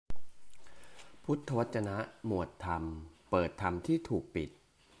พุทธวจนะหมวดธรรมเปิดธรรมที่ถูกปิด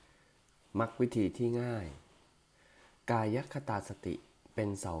มรรควิธีที่ง่ายกายคตาสติเป็น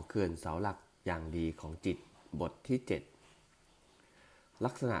เสาเขื่อนเสาหลักอย่างดีของจิตบทที่7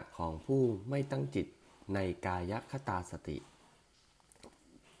ลักษณะของผู้ไม่ตั้งจิตในกายคตาสติ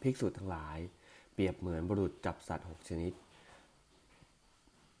ภิกษุทั้งหลายเปรียบเหมือนบุรุษจับสัตว์6ชนิด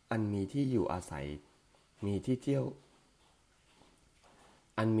อันมีที่อยู่อาศั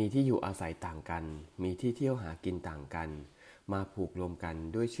ยต่างกัน มีที่เที่ยวหากินต่างกัน มาผูกรวมกัน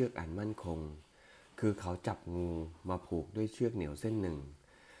ด้วยเชือกอันมั่นคง คือเขาจับงูมาผูกด้วยเชือกเหนียวเส้นหนึ่ง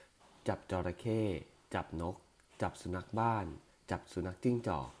จับจระเข้จับนก จับสุนัขบ้าน จับสุนัขจิ้งจ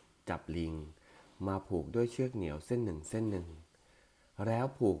อก จับลิง มาผูกด้วยเชือกเหนียวเส้นหนึ่ง แล้ว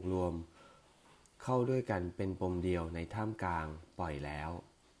ผูกรวมเข้าด้วยกันเป็นปมเดียวในท่ามกลางปล่อยแล้ว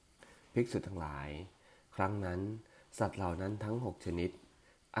ภิกษุทั้งหลาย ครั้งนั้นสัตว์เหล่านั้นทั้ง6ชนิด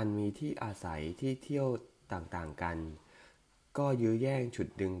อันมีที่อาศัยที่เที่ยวต่างๆกันก็ยื้อแย่งฉุด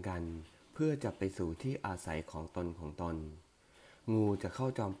ดึงกันเพื่อจะไปสู่ที่อาศัยของตนงูจะเข้า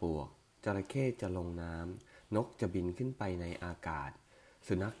จอมปลวกจระเข้จะลงน้ำนกจะบินขึ้นไปในอากาศ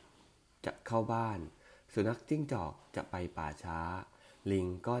สุนัขจะเข้าบ้านสุนัขจิ้งจอกจะไปป่าช้าลิง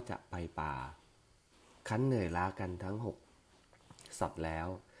ก็จะไปป่าคั้นเหนื่อยล้ากันทั้ง6สัตว์แล้ว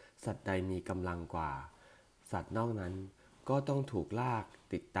สัตว์ใดมีกำลังกว่าสัตว์นอกนั้นก็ต้องถูกลาก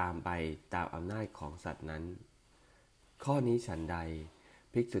ติดตามไปตามอำนาจของสัตว์นั้นข้อนี้ฉันใด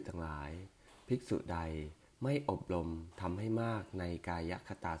ภิกษุทั้งหลายภิกษุใดไม่อบรมทำให้มากในกายค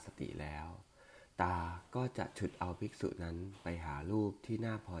ตาสติแล้วตาก็จะฉุดเอาภิกษุนั้นไปหารูปที่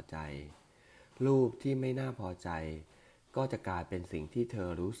น่าพอใจรูปที่ไม่น่าพอใจก็จะกลายเป็นสิ่งที่เธอ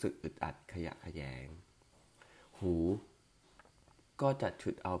รู้สึกอึดอัดขยะแขยงหูก็จะฉุ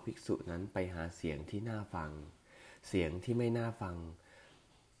ดเอาภิกษุนั้นไปหาเสียงที่น่าฟังเสียงที่ไม่น่าฟัง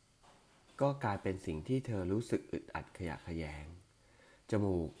ก็กลายเป็นสิ่งที่เธอรู้สึกอึดอัดขยะแขยงจ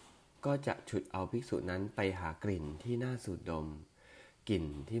มูกก็จะฉุดเอาภิกษุนั้นไปหากลิ่นที่น่าสูดดมกลิ่น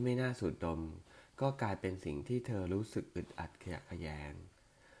ที่ไม่น่าสูดดมก็กลายเป็นสิ่งที่เธอรู้สึกอึดอัดขยะแขยง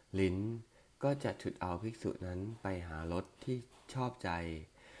ลิ้นก็จะฉุดเอาภิกษุนั้นไปหารสที่ชอบใจ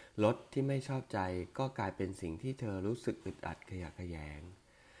รสที่ไม่ชอบใจก็กลายเป็นสิ่งที่เธอรู้สึกอึดอัดขยะแขยง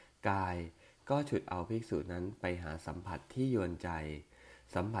กายก็ฉุดเอาภิกษุนั้นไปหาสัมผัสที่ยวนใจ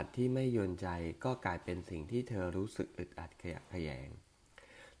สัมผัสที่ไม่ยวนใจก็กลายเป็นสิ่งที่เธอรู้สึกอึดอัดขยะแขยง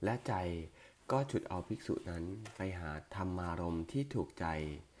และใจก็ฉุดเอาภิกษุนั้นไปหาธรรมารมณ์ที่ถูกใจ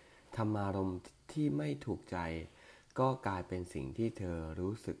ธรรมารมณ์ที่ไม่ถูกใจก็กลายเป็นสิ่งที่เธอ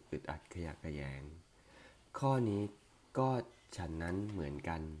รู้สึกอึดอัดขยะแขยงข้อนี้ก็ฉันนั้นเหมือน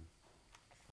กัน